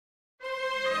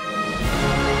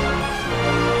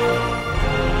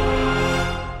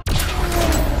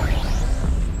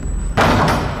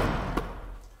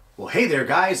Hey there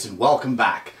guys, and welcome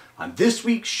back. On this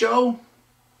week's show,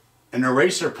 an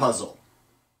eraser puzzle.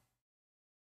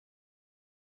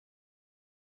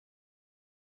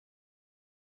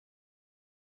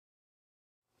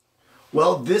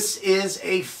 Well, this is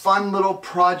a fun little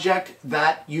project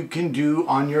that you can do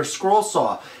on your scroll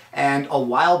saw. And a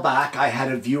while back I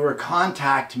had a viewer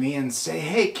contact me and say,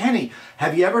 hey Kenny,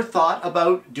 have you ever thought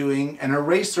about doing an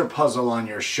eraser puzzle on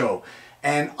your show?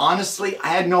 And honestly, I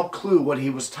had no clue what he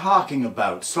was talking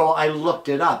about, so I looked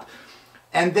it up.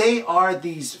 And they are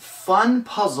these fun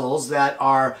puzzles that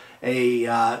are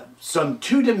some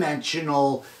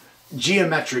two-dimensional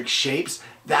geometric shapes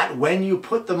that when you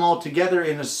put them all together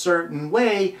in a certain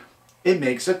way, it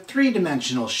makes a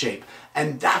three-dimensional shape.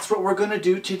 And that's what we're going to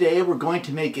do today. We're going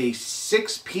to make a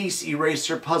 6-piece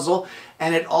eraser puzzle,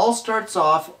 and it all starts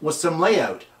off with some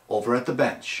layout over at the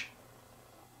bench.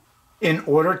 In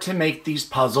order to make these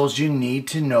puzzles, you need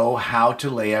to know how to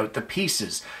lay out the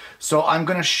pieces. So I'm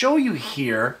going to show you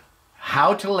here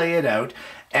how to lay it out,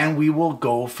 and we will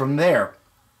go from there.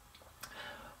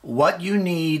 What you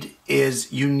need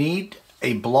is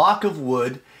a block of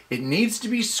wood. It needs to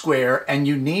be square, and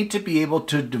you need to be able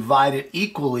to divide it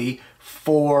equally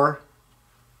 4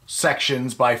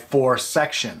 sections by 4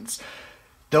 sections.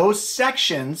 Those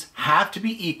sections have to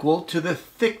be equal to the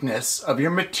thickness of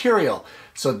your material.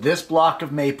 So this block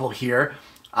of maple here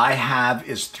I have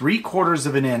is 3/4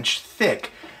 of an inch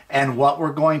thick. And what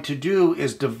we're going to do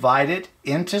is divide it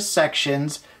into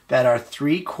sections that are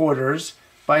 3/4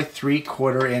 by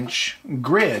 3/4 inch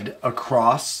grid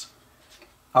across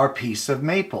our piece of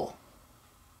maple.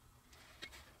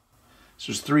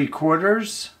 So there's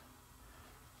 3/4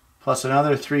 plus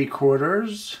another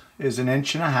 3/4 is 1.5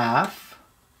 inches.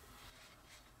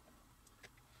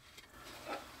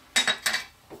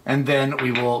 And then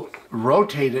we will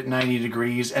rotate it 90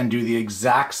 degrees and do the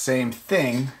exact same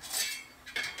thing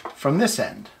from this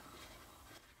end.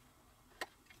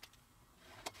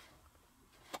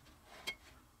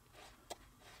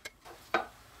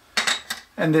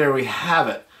 And there we have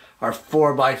it, our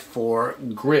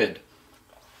 4x4 grid.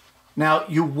 Now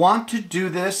you want to do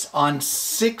this on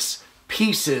 6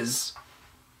 pieces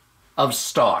of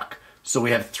stock. So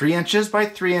we have 3 inches by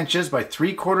 3 inches by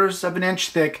 3/4 of an inch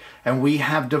thick, and we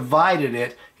have divided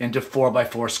it into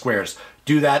 4x4 squares.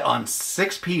 Do that on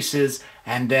 6 pieces,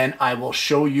 and then I will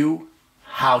show you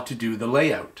how to do the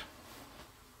layout.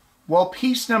 Well,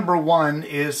 piece number 1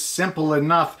 is simple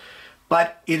enough,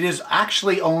 but it is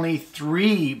actually only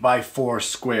 3x4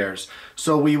 squares.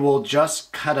 So we will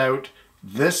just cut out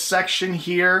this section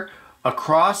here,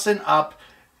 across and up,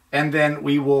 and then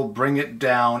we will bring it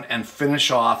down and finish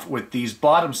off with these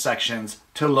bottom sections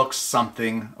to look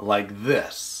something like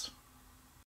this.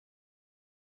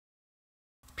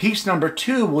 Piece number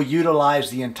 2 will utilize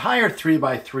the entire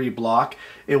 3x3 block.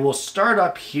 It will start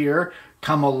up here,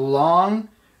 come along,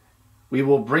 we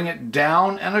will bring it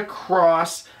down and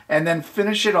across, and then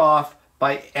finish it off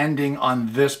by ending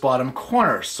on this bottom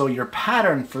corner. So your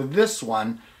pattern for this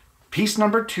one, piece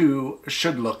number 2,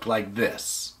 should look like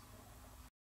this.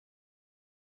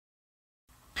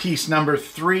 Piece number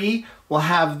 3 will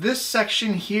have this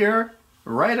section here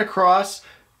right across.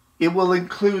 It will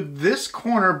include this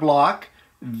corner block,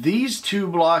 these 2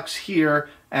 blocks here,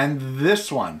 and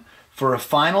this one for a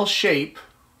final shape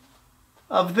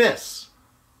of this.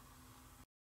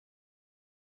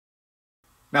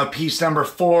 Now piece number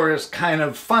 4 is kind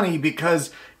of funny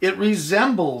because it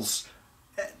resembles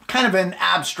kind of an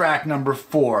abstract number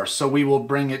 4. So we will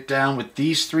bring it down with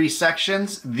these 3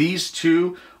 sections, these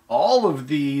 2, all of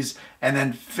these, and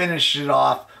then finish it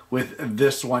off with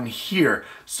this one here.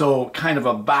 So kind of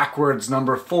a backwards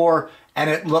number 4, and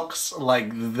it looks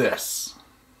like this.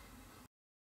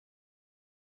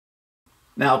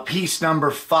 Now piece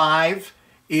number 5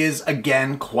 is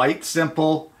again quite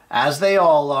simple, as they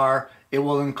all are. It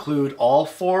will include all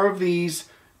 4 of these,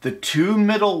 the 2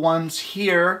 middle ones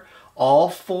here, all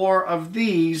 4 of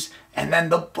these, and then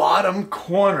the bottom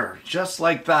corner, just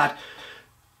like that.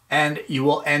 And you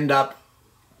will end up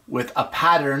with a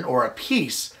pattern or a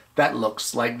piece that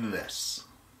looks like this.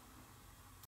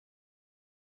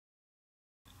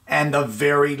 And the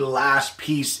very last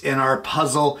piece in our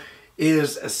puzzle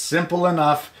is simple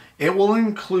enough. It will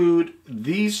include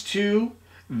these 2,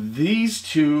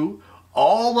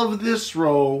 all of this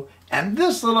row, and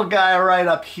this little guy right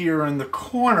up here in the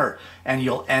corner. And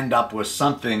you'll end up with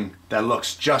something that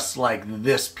looks just like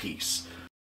this piece.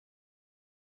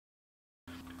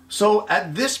 So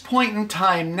at this point in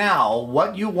time now,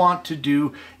 what you want to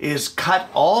do is cut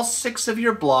all 6 of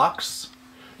your blocks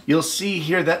you'll see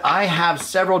here that I have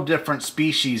several different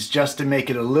species just to make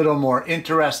it a little more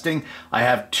interesting. I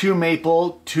have 2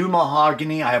 maple, 2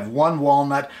 mahogany, I have 1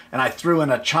 walnut, and I threw in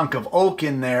a chunk of oak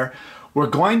in there. We're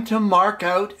going to mark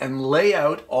out and lay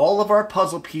out all of our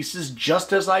puzzle pieces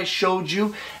just as I showed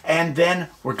you, and then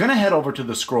we're going to head over to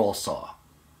the scroll saw.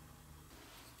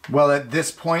 Well, at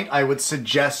this point, I would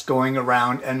suggest going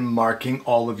around and marking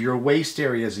all of your waste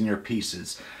areas in your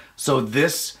pieces. So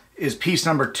this is piece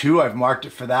number 2. I've marked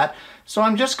it for that. So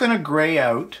I'm just going to gray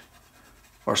out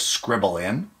or scribble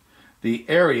in the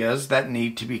areas that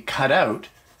need to be cut out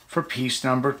for piece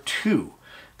number 2.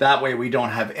 That way we don't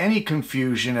have any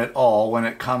confusion at all when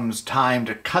it comes time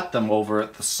to cut them over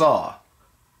at the saw.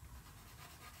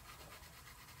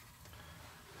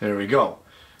 There we go.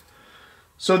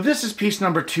 So this is piece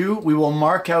number 2. We will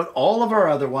mark out all of our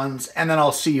other ones, and then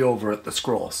I'll see you over at the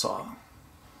scroll saw.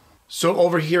 So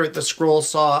over here at the scroll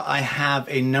saw, I have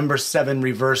a number 7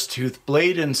 reverse tooth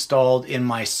blade installed in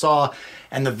my saw.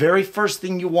 And the very first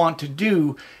thing you want to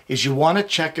do is you want to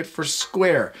check it for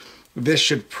square. This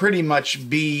should pretty much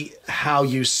be how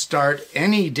you start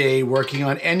any day working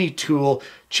on any tool,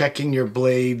 checking your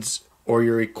blades or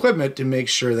your equipment to make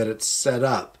sure that it's set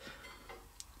up.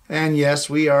 And yes,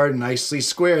 we are nicely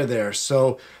square there,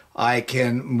 so I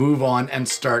can move on and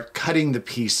start cutting the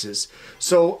pieces.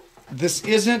 So this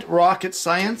isn't rocket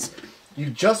science. You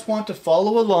just want to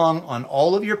follow along on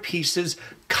all of your pieces,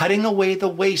 cutting away the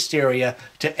waste area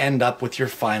to end up with your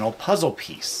final puzzle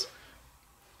piece.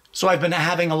 So I've been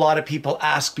having a lot of people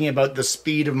ask me about the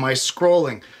speed of my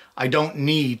scrolling. I don't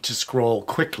need to scroll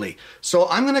quickly. So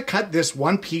I'm going to cut this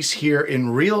one piece here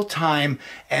in real time,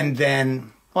 and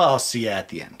then, well, I'll see you at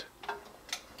the end.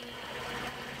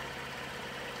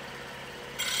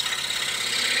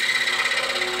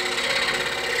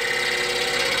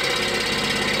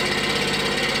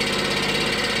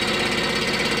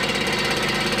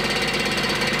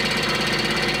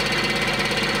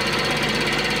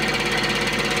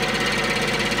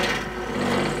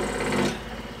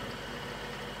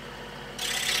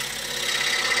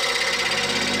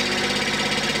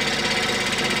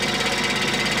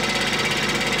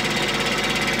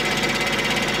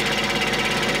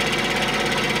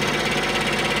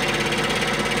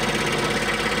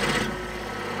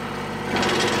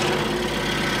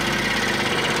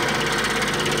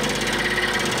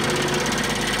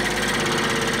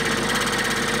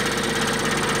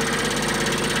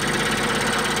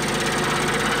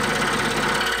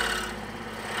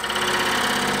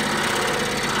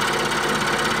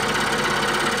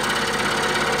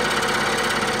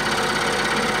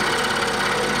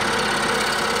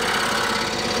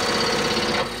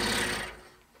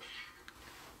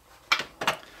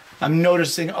 I'm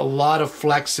noticing a lot of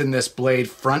flex in this blade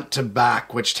front to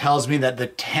back, which tells me that the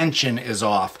tension is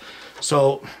off.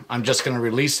 So I'm just going to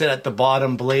release it at the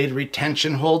bottom blade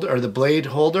retention holder, or the blade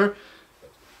holder,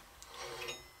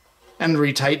 and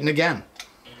retighten again.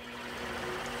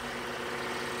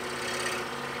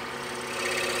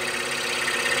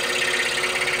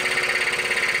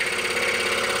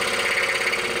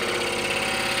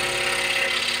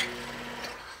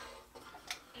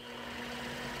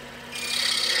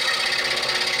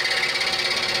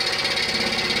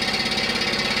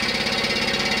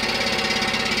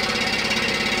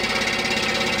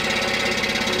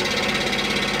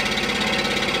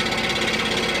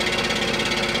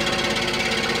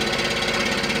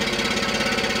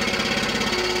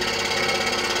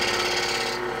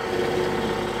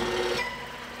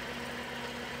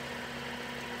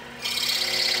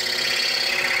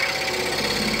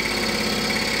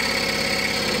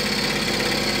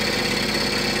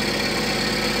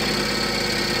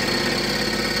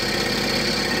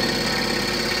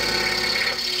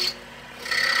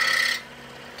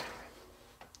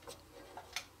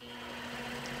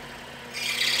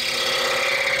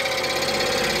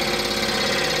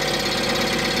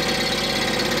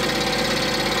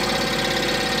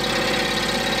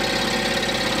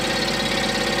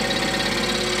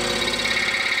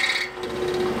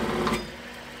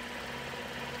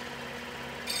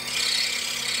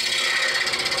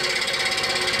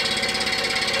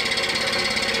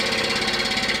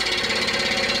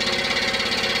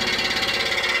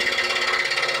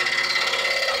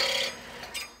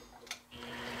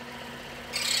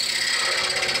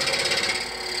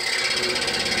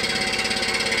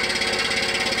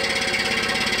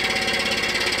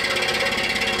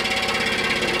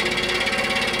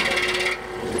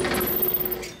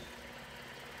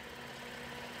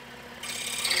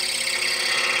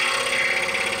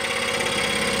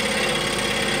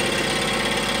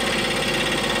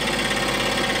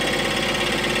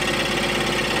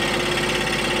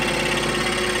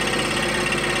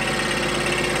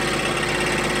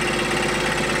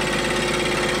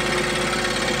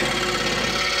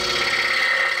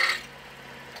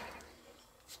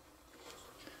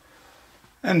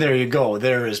 And there you go.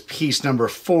 There is piece number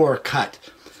 4 cut.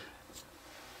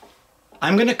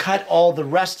 I'm going to cut all the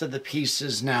rest of the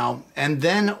pieces now, and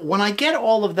then when I get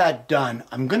all of that done,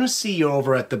 I'm going to see you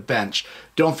over at the bench.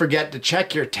 Don't forget to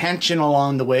check your tension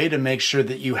along the way to make sure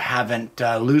that you haven't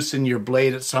loosened your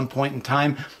blade at some point in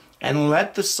time, and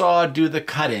let the saw do the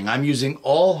cutting. I'm using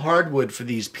all hardwood for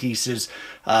these pieces,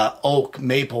 oak,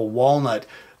 maple, walnut,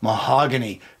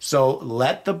 mahogany. So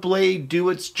let the blade do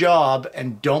its job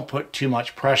and don't put too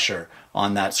much pressure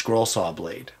on that scroll saw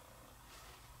blade.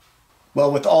 Well,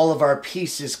 with all of our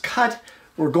pieces cut,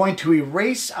 we're going to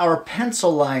erase our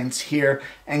pencil lines here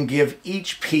and give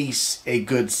each piece a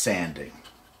good sanding.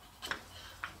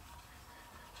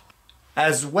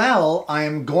 As well, I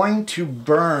am going to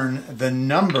burn the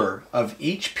number of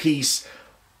each piece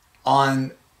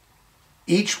on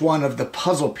each one of the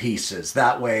puzzle pieces.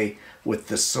 That way, with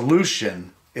the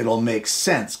solution, it'll make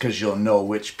sense because you'll know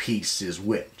which piece is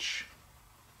which.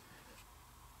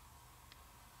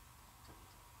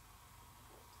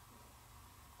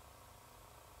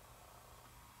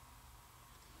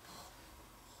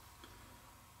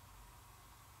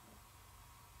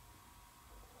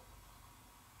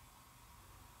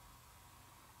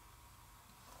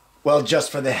 Well,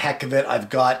 just for the heck of it,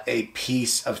 I've got a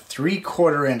piece of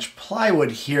 3/4 inch plywood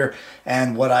here,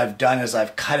 and what I've done is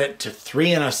I've cut it to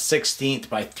 3 1/16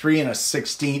 by 3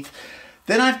 1/16.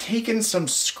 Then I've taken some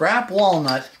scrap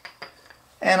walnut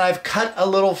and I've cut a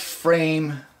little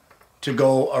frame to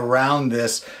go around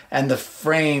this, and the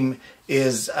frame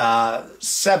is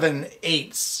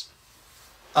 7/8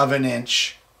 of an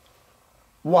inch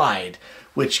wide,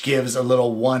 which gives a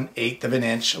little 1/8 of an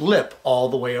inch lip all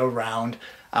the way around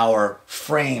our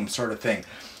frame sort of thing.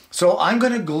 So I'm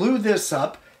going to glue this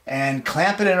up and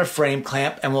clamp it in a frame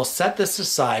clamp, and we'll set this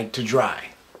aside to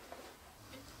dry.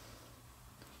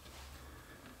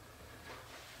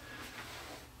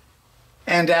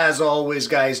 And as always,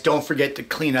 guys, don't forget to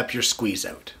clean up your squeeze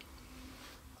out.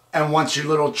 And once your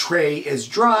little tray is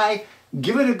dry,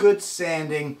 give it a good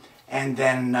sanding, and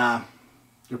then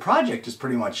your project is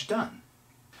pretty much done.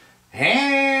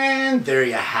 And there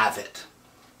you have it.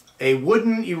 A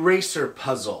wooden eraser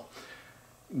puzzle.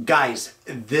 Guys,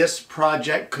 this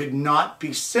project could not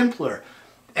be simpler.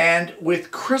 And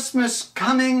with Christmas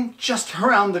coming just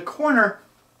around the corner,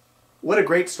 what a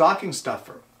great stocking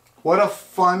stuffer. What a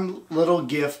fun little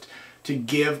gift to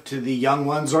give to the young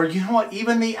ones, or you know what,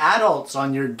 even the adults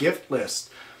on your gift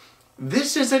list.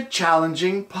 This is a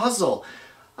challenging puzzle.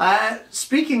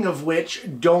 Speaking of which,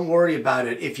 don't worry about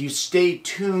it. If you stay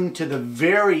tuned to the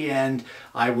very end,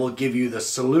 I will give you the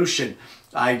solution.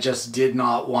 I just did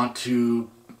not want to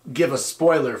give a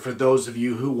spoiler for those of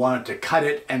you who wanted to cut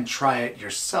it and try it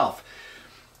yourself.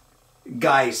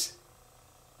 Guys,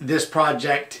 this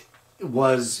project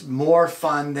was more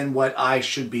fun than what I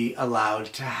should be allowed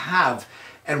to have.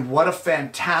 And what a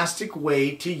fantastic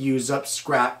way to use up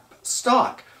scrap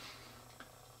stock.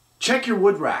 Check your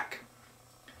wood rack,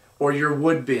 or your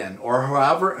wood bin, or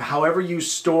however you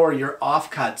store your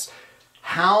offcuts.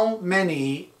 How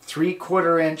many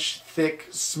 3/4 inch thick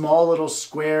small little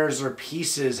squares or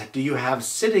pieces do you have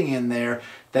sitting in there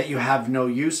that you have no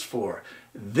use for?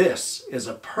 This is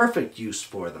a perfect use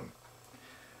for them.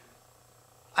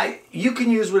 You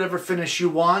can use whatever finish you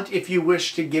want. If you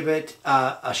wish to give it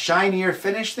a shinier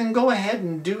finish, then go ahead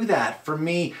and do that. For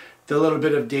me, the little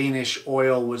bit of Danish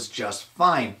oil was just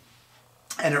fine.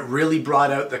 And it really brought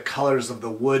out the colors of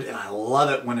the wood, and I love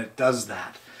it when it does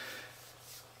that.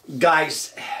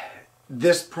 Guys,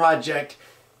 this project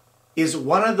is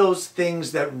one of those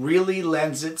things that really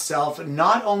lends itself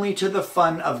not only to the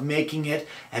fun of making it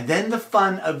and then the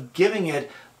fun of giving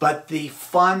it, but the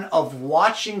fun of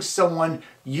watching someone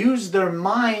use their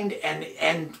mind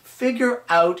and figure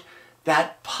out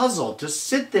that puzzle, to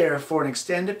sit there for an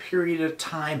extended period of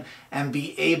time and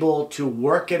be able to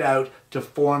work it out to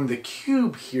form the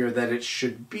cube here that it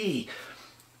should be.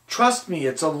 Trust me,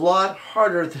 it's a lot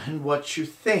harder than what you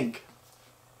think.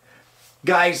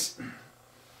 Guys,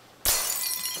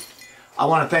 I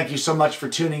want to thank you so much for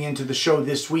tuning into the show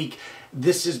this week.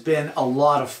 This has been a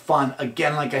lot of fun.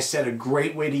 Again, like I said, a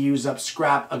great way to use up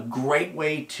scrap, a great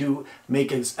way to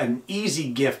make it an easy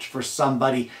gift for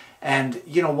somebody. And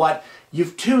you know what?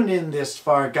 You've tuned in this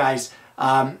far, guys.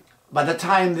 By the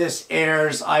time this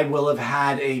airs, I will have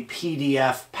had a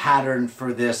PDF pattern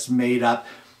for this made up.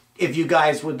 If you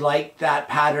guys would like that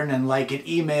pattern and like it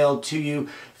emailed to you,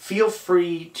 feel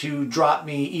free to drop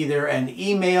me either an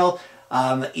email.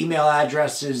 The email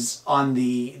address is on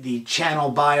the channel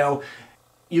bio.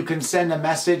 You can send a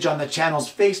message on the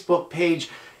channel's Facebook page.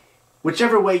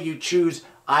 Whichever way you choose,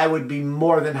 I would be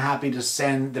more than happy to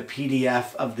send the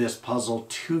PDF of this puzzle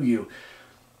to you.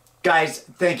 Guys,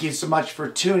 thank you so much for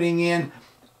tuning in.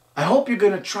 I hope you're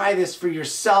going to try this for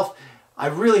yourself. I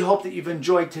really hope that you've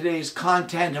enjoyed today's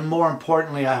content, and more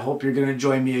importantly, I hope you're going to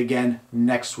join me again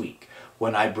next week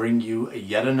when I bring you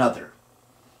yet another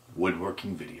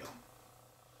woodworking video.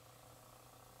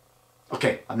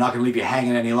 Okay, I'm not going to leave you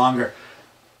hanging any longer.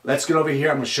 Let's get over here.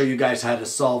 I'm going to show you guys how to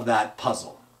solve that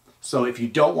puzzle. So if you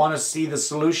don't want to see the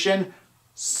solution,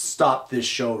 stop this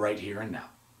show right here and now.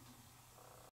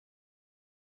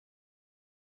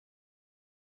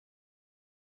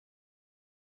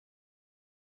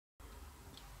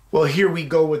 Well, here we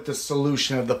go with the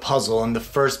solution of the puzzle, and the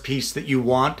first piece that you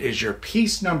want is your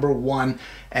piece number 1,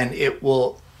 and it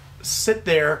will sit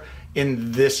there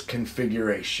in this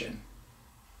configuration.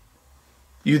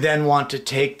 You then want to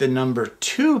take the number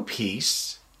 2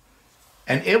 piece,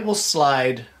 and it will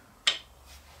slide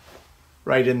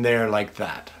right in there like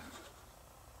that.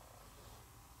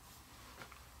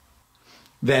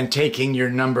 Then taking your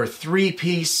number 3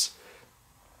 piece,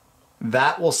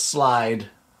 that will slide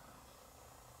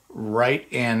right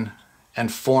in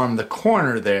and form the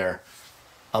corner there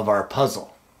of our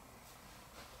puzzle.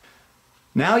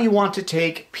 Now you want to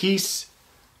take piece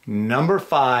number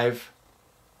 5,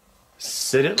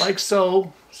 sit it like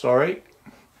so,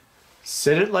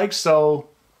 sit it like so,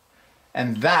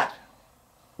 and that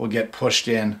will get pushed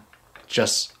in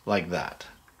just like that.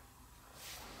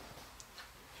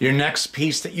 Your next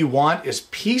piece that you want is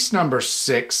piece number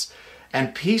 6,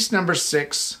 and piece number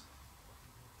 6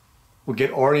 will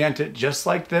get oriented just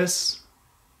like this,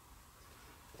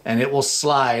 and it will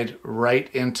slide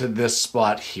right into this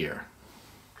spot here.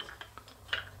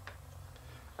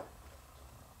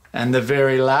 And the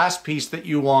very last piece that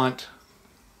you want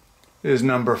is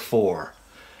number 4.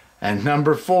 And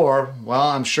number 4, well,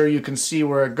 I'm sure you can see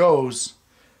where it goes.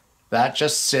 That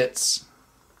just sits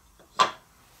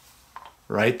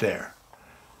right there.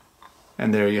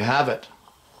 And there you have it.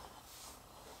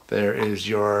 There is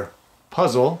your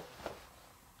puzzle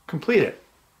completed.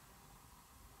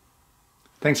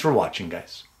 Thanks for watching,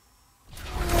 guys.